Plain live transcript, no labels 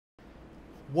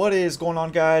What is going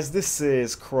on, guys? This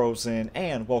is Cryostatic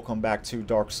and welcome back to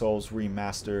Dark Souls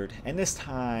Remastered, and this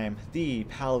time the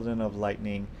Paladin of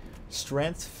Lightning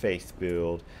Strength Faith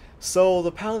build. So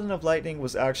the Paladin of Lightning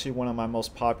was actually one of my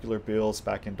most popular builds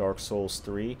back in Dark Souls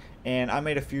 3, and I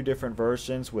made a few different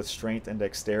versions with strength and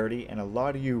dexterity, and a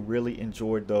lot of you really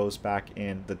enjoyed those back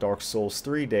in the Dark Souls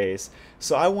 3 days.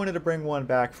 So I wanted to bring one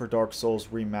back for Dark Souls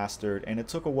Remastered, and it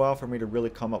took a while for me to really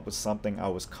come up with something I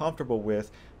was comfortable with,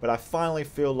 but I finally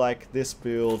feel like this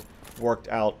build worked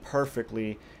out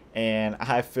perfectly, and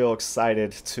I feel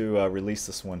excited to release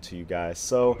this one to you guys.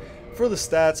 So for the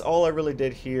stats, all I really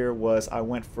did here was I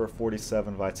went for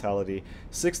 47 vitality,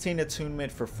 16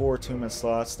 attunement for 4 attunement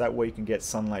slots, that way you can get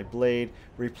Sunlight Blade,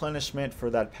 Replenishment for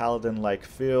that Paladin like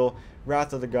feel,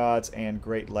 Wrath of the Gods, and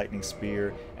Great Lightning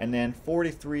Spear, and then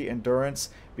 43 endurance,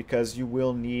 because you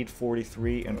will need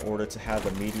 43 in order to have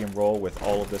a medium roll with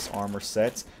all of this armor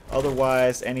set.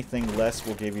 Otherwise, anything less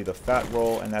will give you the fat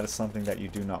roll, and that is something that you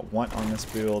do not want on this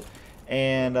build.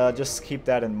 And just keep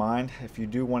that in mind. If you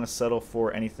do want to settle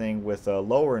for anything with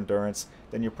lower endurance,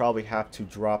 then you probably have to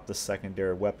drop the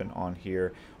secondary weapon on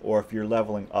here, or if you're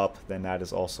leveling up, then that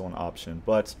is also an option.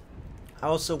 But I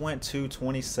also went to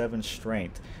 27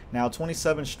 strength. Now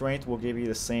 27 strength will give you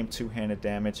the same two-handed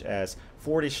damage as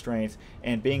 40 strength,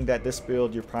 and being that this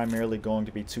build you're primarily going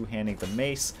to be two-handing the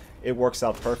mace, it works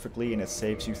out perfectly and it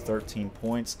saves you 13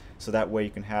 points, so that way you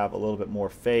can have a little bit more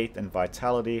faith and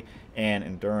vitality and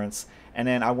endurance. And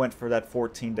then I went for that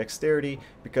 14 dexterity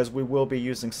because we will be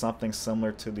using something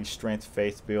similar to the strength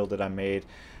faith build that I made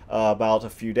about a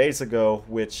few days ago,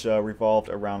 which revolved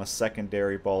around a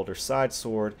secondary Balder side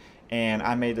sword, and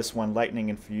I made this one lightning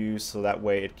infused so that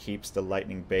way it keeps the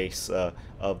lightning base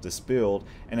of this build.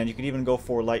 And then you can even go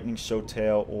for lightning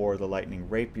showtail or the lightning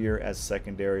rapier as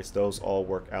secondaries. Those all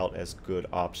work out as good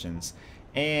options.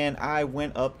 And I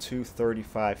went up to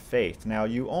 35 faith. Now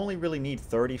you only really need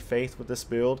 30 faith with this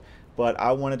build, but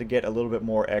I wanted to get a little bit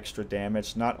more extra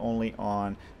damage, not only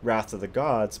on Wrath of the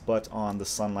Gods, but on the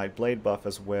Sunlight Blade buff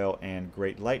as well and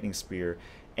Great Lightning Spear.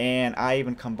 And I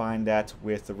even combined that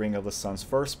with the Ring of the Sun's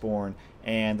Firstborn,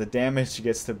 and the damage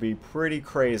gets to be pretty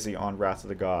crazy on Wrath of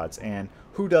the Gods. And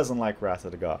who doesn't like Wrath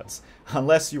of the Gods?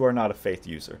 Unless you are not a faith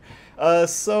user.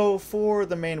 So for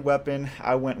the main weapon,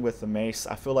 I went with the mace.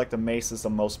 I feel like the mace is the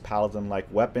most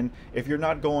paladin-like weapon if you're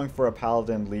not going for a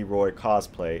Paladin Leroy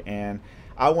cosplay. And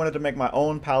I wanted to make my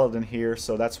own paladin here,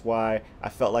 so that's why I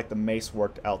felt like the mace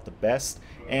worked out the best.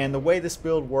 And the way this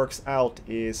build works out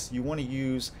is you want to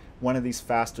use one of these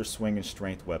faster swing and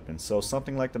strength weapons. So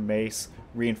something like the mace,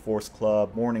 reinforced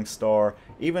club, morning star,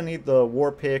 even need the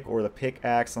war pick or the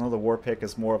pickaxe. I know the war pick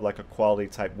is more of like a quality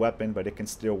type weapon, but it can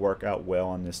still work out well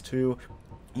on this too.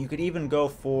 You could even go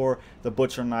for the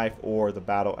butcher knife or the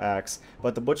battle axe,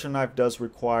 but the butcher knife does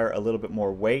require a little bit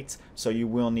more weight, so you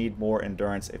will need more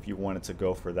endurance if you wanted to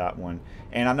go for that one.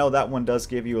 And I know that one does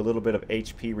give you a little bit of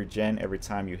HP regen every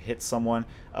time you hit someone,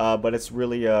 but it's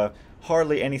really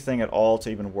hardly anything at all to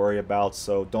even worry about,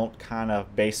 so don't kind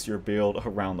of base your build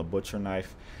around the butcher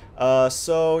knife.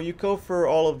 So you go for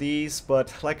all of these,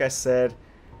 but like I said,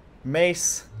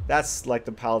 mace, that's like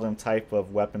the paladin type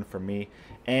of weapon for me.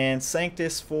 And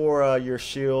Sanctus for your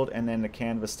shield, and then the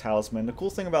canvas talisman. The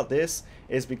cool thing about this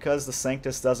is because the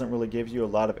Sanctus doesn't really give you a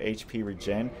lot of HP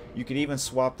regen, you could even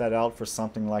swap that out for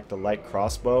something like the light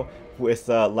crossbow with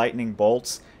lightning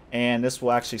bolts, and this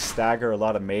will actually stagger a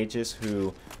lot of mages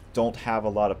who don't have a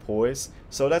lot of poise.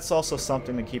 So that's also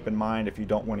something to keep in mind if you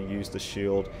don't want to use the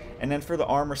shield. And then for the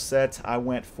armor set, I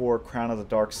went for Crown of the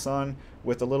Dark Sun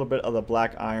with a little bit of the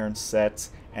Black Iron set,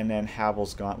 and then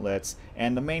Havel's gauntlets.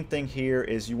 And the main thing here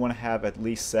is you want to have at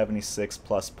least 76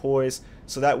 plus poise,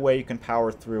 so that way you can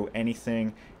power through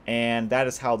anything. And that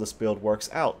is how this build works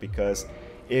out, because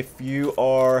if you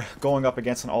are going up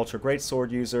against an ultra great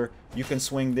sword user, you can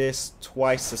swing this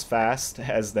twice as fast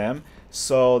as them.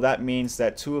 So that means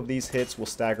that 2 of these hits will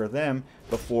stagger them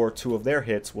before 2 of their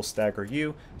hits will stagger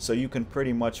you. So you can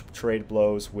pretty much trade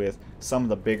blows with some of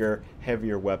the bigger,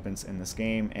 heavier weapons in this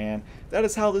game. And that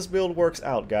is how this build works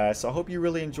out, guys. So I hope you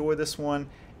really enjoy this one.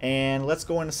 And let's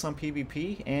go into some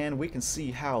PvP and we can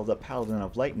see how the Paladin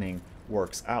of Lightning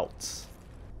works out.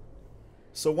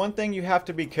 So one thing you have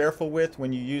to be careful with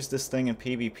when you use this thing in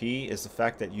PvP is the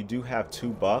fact that you do have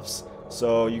 2 buffs.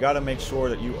 So you got to make sure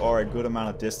that you are a good amount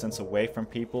of distance away from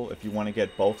people if you want to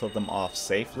get both of them off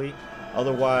safely.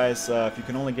 Otherwise, if you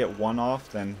can only get one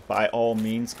off, then by all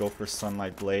means go for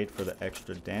Sunlight Blade for the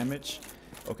extra damage.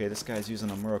 Okay, this guy's using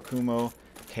a Murakumo,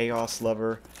 Chaos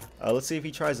Lover. Let's see if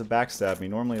he tries to backstab me.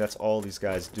 Normally that's all these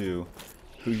guys do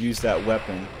who use that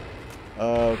weapon.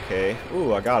 Okay,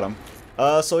 ooh, I got him.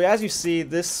 So as you see,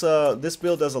 this this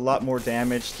build does a lot more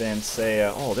damage than,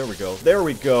 say, oh, there we go. There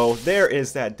we go. There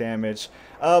is that damage.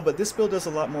 But this build does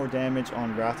a lot more damage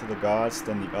on Wrath of the Gods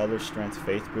than the other Strength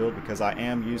Faith build, because I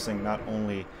am using not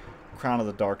only Crown of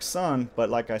the Dark Sun, but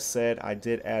like I said, I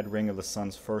did add Ring of the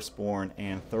Sun's Firstborn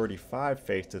and 35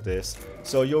 Faith to this.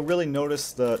 So you'll really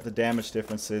notice the damage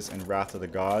differences in Wrath of the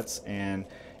Gods, and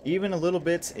even a little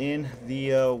bit in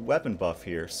the weapon buff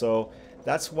here. So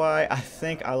that's why I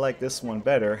think I like this one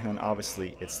better, and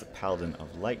obviously it's the Paladin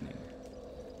of Lightning.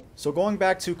 So going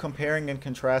back to comparing and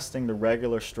contrasting the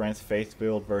regular Strength Faith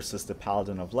build versus the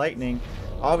Paladin of Lightning,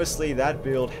 obviously that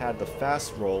build had the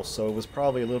fast roll, so it was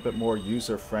probably a little bit more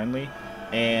user friendly,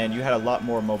 and you had a lot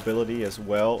more mobility as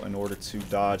well in order to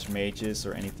dodge mages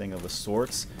or anything of the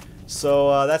sorts.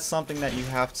 So that's something that you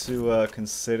have to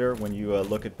consider when you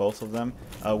look at both of them,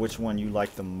 which one you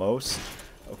like the most.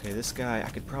 Okay, this guy, I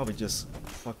could probably just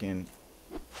fucking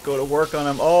go to work on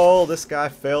him. Oh, this guy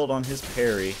failed on his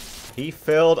parry. He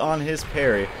failed on his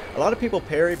parry. A lot of people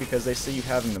parry because they see you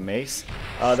having the mace.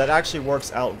 That actually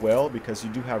works out well because you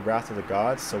do have Wrath of the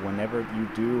Gods, so whenever you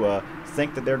do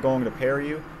think that they're going to parry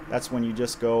you, that's when you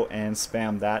just go and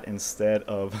spam that instead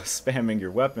of spamming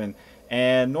your weapon.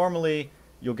 And normally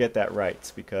you'll get that right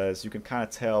because you can kind of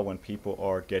tell when people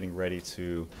are getting ready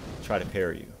to try to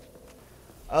parry you.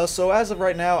 So as of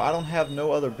right now, I don't have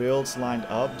no other builds lined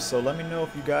up, so let me know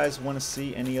if you guys want to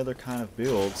see any other kind of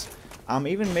builds. I'm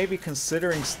even maybe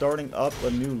considering starting up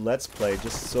a new Let's Play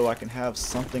just so I can have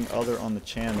something other on the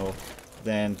channel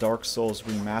than Dark Souls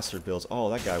Remastered builds. Oh,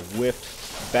 that guy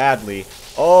whiffed badly.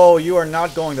 Oh, you are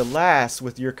not going to last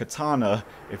with your katana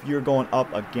if you're going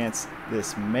up against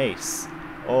this mace.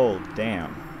 Oh,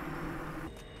 damn.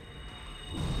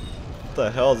 What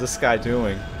the hell is this guy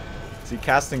doing? Is he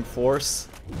casting force?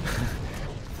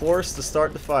 Force to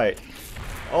start the fight.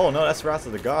 Oh no, that's Wrath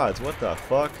of the Gods. What the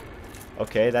fuck?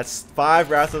 Okay, that's 5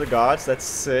 Wrath of the Gods. That's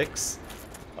 6.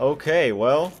 Okay,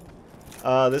 well,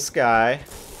 this guy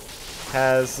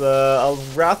has a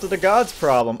Wrath of the Gods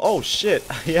problem. Oh shit,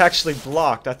 he actually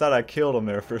blocked. I thought I killed him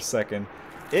there for a second.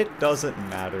 It doesn't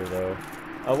matter though.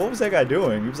 What was that guy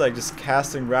doing? He was like just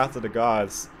casting Wrath of the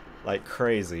Gods like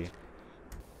crazy.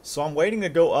 So I'm waiting to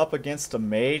go up against a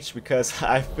mage because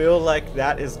I feel like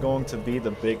that is going to be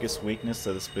the biggest weakness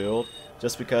of this build.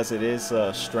 Just because it is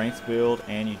a strength build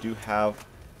and you do have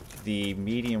the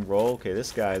medium roll. Okay,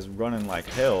 this guy is running like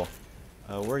hell.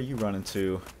 Where are you running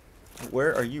to?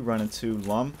 Where are you running to,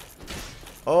 Lum?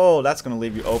 Oh, that's going to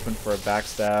leave you open for a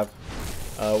backstab.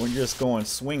 When you're just going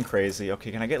swing crazy.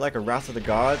 Okay, can I get like a Wrath of the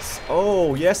Gods?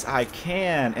 Oh, yes I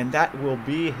can. And that will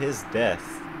be his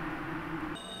death.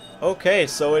 Okay,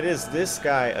 so it is this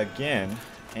guy again,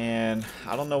 and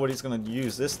I don't know what he's going to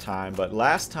use this time, but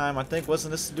last time, I think,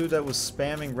 wasn't this the dude that was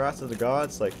spamming Wrath of the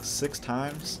Gods like 6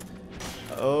 times?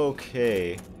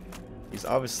 Okay, he's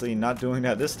obviously not doing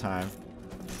that this time.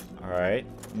 Alright,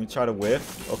 let me try to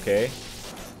whiff. Okay.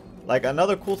 Like,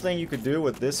 another cool thing you could do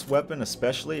with this weapon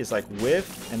especially is like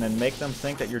whiff and then make them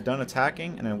think that you're done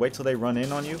attacking and then wait till they run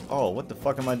in on you. Oh, what the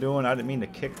fuck am I doing? I didn't mean to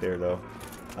kick there, though.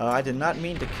 I did not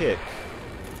mean to kick.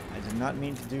 I did not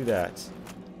mean to do that.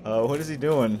 What is he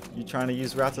doing? You trying to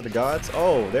use Wrath of the Gods?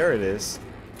 Oh, there it is.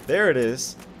 There it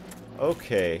is.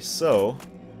 Okay, so...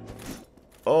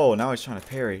 Oh, now he's trying to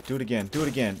parry. Do it again. Do it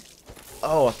again.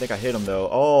 Oh, I think I hit him, though.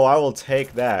 Oh, I will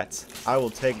take that. I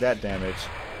will take that damage.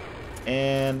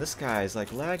 And this guy is,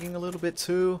 like, lagging a little bit,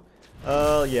 too.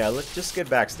 Yeah, let's just get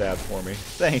backstabbed for me.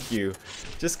 Thank you.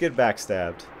 Just get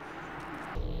backstabbed.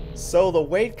 So the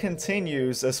wait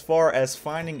continues as far as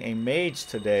finding a mage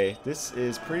today. This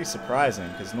is pretty surprising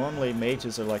because normally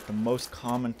mages are like the most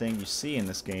common thing you see in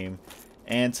this game.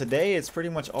 And today it's pretty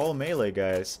much all melee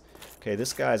guys. Okay,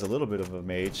 this guy's a little bit of a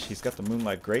mage. He's got the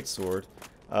Moonlight Greatsword.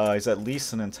 He's at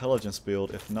least an intelligence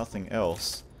build if nothing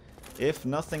else. If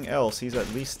nothing else, he's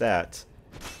at least that.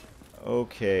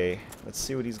 Okay, let's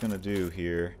see what he's gonna do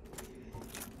here.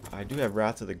 I do have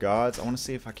Wrath of the Gods. I want to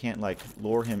see if I can't like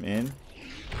lure him in.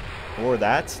 Or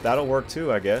that'll work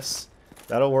too, I guess.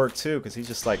 That'll work too, because he's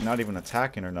just like not even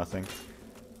attacking or nothing.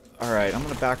 Alright, I'm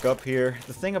going to back up here.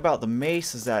 The thing about the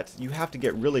mace is that you have to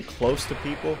get really close to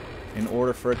people in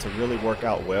order for it to really work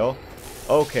out well.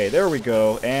 Okay, there we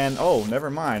go. And, oh, never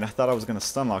mind. I thought I was going to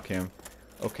stunlock him.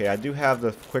 Okay, I do have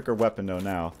the quicker weapon though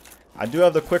now. I do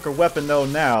have the quicker weapon though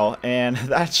now, and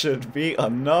that should be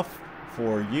enough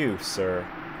for you, sir.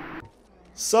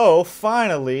 So,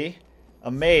 finally... a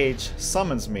mage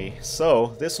summons me,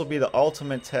 so this will be the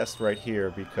ultimate test right here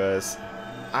because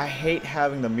I hate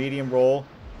having the medium roll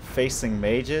facing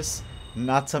mages,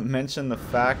 not to mention the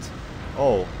fact,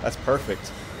 oh, that's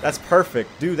perfect. That's perfect.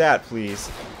 Do that, please.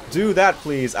 Do that,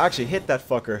 please. Actually, hit that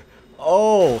fucker.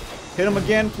 Oh, hit him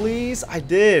again, please. I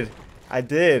did. I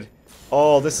did.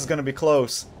 Oh, this is going to be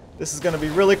close. This is going to be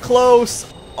really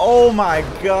close. Oh my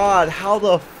god. How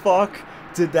the fuck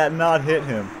did that not hit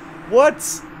him?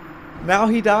 What? Now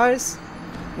he dies?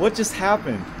 What just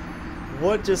happened?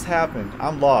 What just happened?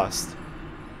 I'm lost.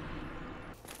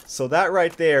 So that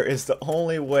right there is the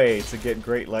only way to get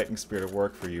Great Lightning Spear to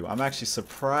work for you. I'm actually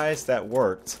surprised that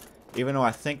worked, even though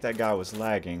I think that guy was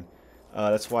lagging.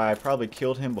 That's why I probably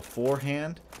killed him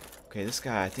beforehand. Okay, this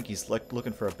guy, I think he's like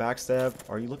looking for a backstab.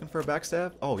 Are you looking for a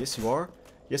backstab? Oh, yes you are.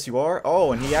 Yes you are.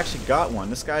 Oh, and he actually got one.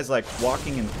 This guy's like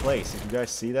walking in place. Did you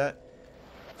guys see that?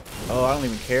 Oh, I don't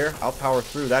even care. I'll power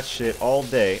through that shit all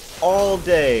day. All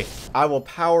day. I will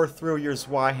power through your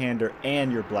Zweihander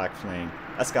and your Black Flame.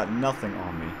 That's got nothing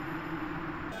on me.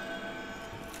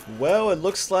 Well, it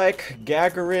looks like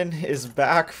Gagarin is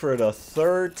back for the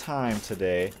 3rd time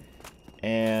today.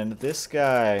 And this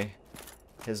guy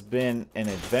has been an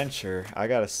adventure, I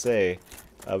gotta say.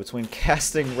 Between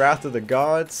casting Wrath of the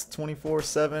Gods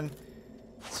 24/7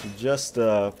 to just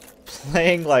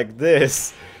playing like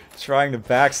this, trying to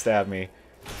backstab me.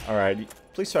 Alright,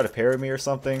 please try to parry me or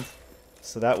something,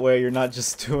 so that way you're not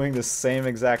just doing the same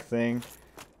exact thing.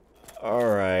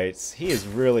 Alright, he is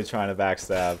really trying to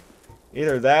backstab.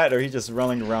 Either that or he's just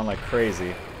running around like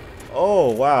crazy.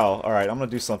 Oh, wow. Alright, I'm gonna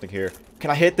do something here.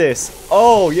 Can I hit this?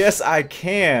 Oh, yes I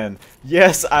can.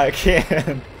 Yes I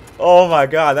can. Oh my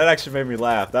god, that actually made me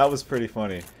laugh. That was pretty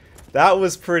funny. That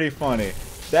was pretty funny.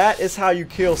 That is how you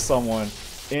kill someone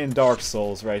in Dark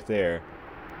Souls right there.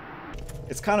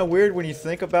 It's kind of weird when you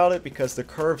think about it, because the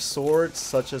curved swords,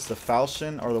 such as the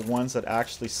Falchion, are the ones that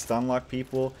actually stunlock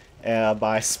people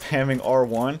by spamming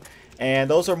R1. And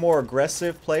those are more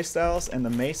aggressive playstyles, and the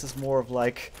Mace is more of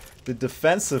like the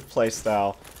defensive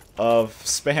playstyle of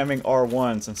spamming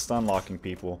R1s and stunlocking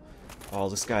people. Oh,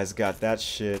 this guy's got that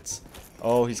shit.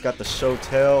 Oh, he's got the show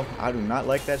tell. I do not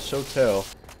like that show tell.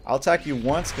 I'll attack you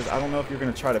once because I don't know if you're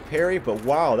going to try to parry, but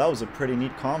wow, that was a pretty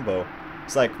neat combo.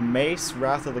 It's like Mace,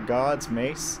 Wrath of the Gods,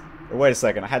 Mace. Or wait a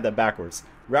second, I had that backwards.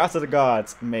 Wrath of the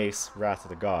Gods, Mace, Wrath of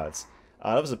the Gods.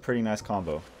 That was a pretty nice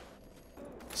combo.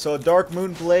 So a Dark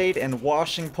Moon Blade and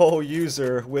Washing Pole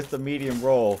user with the medium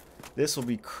roll. This will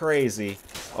be crazy.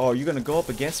 Oh, you're going to go up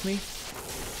against me?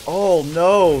 Oh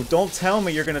no, don't tell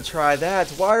me you're going to try that.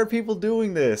 Why are people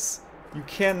doing this? You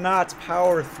cannot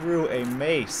power through a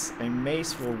mace. A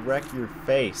mace will wreck your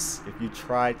face if you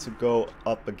try to go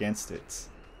up against it.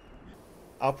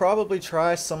 I'll probably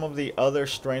try some of the other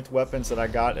strength weapons that I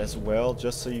got as well,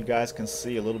 just so you guys can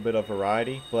see a little bit of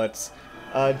variety. But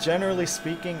generally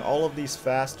speaking, all of these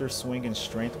faster swinging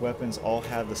strength weapons all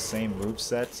have the same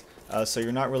moveset, so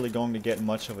you're not really going to get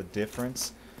much of a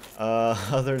difference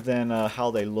other than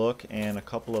how they look and a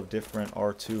couple of different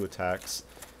R2 attacks.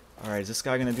 Alright, is this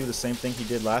guy going to do the same thing he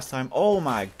did last time? Oh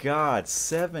my god,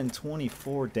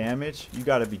 724 damage? You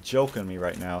gotta be joking me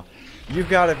right now. You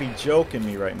gotta be joking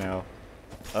me right now.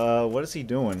 What is he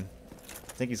doing?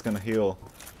 I think he's going to heal.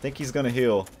 I think he's going to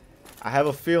heal. I have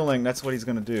a feeling that's what he's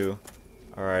going to do.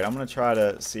 Alright, I'm going to try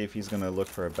to see if he's going to look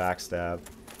for a backstab.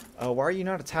 Why are you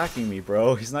not attacking me,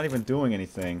 bro? He's not even doing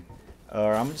anything.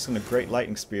 I'm just going to Great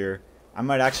Lightning Spear. I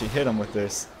might actually hit him with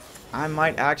this. I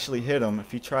might actually hit him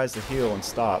if he tries to heal and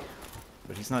stop.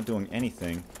 But he's not doing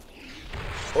anything.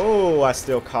 Oh, I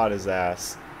still caught his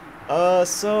ass.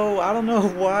 So I don't know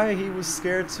why he was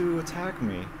scared to attack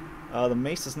me. The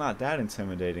mace is not that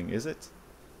intimidating, is it?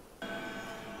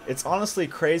 It's honestly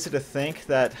crazy to think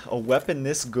that a weapon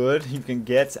this good you can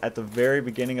get at the very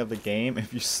beginning of the game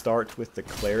if you start with the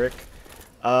cleric.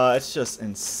 It's just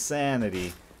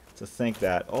insanity to think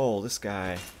that. Oh, this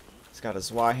guy, he's got a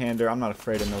Zweihander. I'm not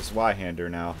afraid of no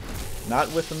Zweihander now.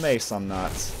 Not with the mace, I'm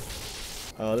not.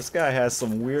 This guy has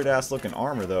some weird ass looking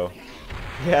armor though.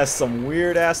 He has some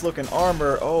weird ass looking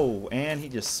armor. Oh, and he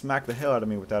just smacked the hell out of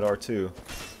me with that R2.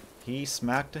 He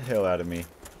smacked the hell out of me.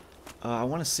 I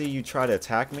want to see you try to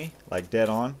attack me, like dead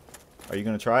on. Are you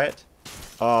going to try it?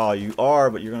 Oh, you are,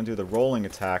 but you're going to do the rolling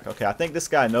attack. Okay, I think this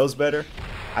guy knows better.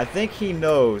 I think he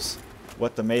knows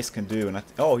what the mace can do. And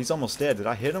oh, he's almost dead. Did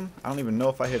I hit him? I don't even know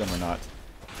if I hit him or not.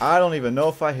 I don't even know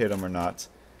if I hit him or not.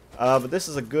 But this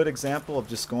is a good example of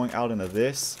just going out into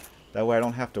this. That way I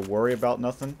don't have to worry about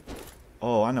nothing.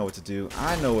 Oh, I know what to do.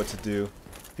 I know what to do.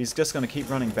 If he's just going to keep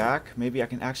running back, maybe I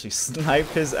can actually snipe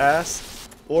his ass.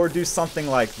 Or do something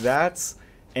like that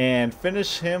and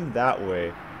finish him that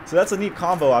way. So that's a neat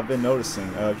combo I've been noticing.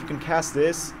 If you can cast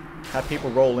this, have people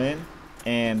roll in,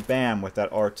 and bam, with that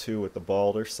R2 with the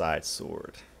Balder side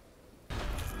sword.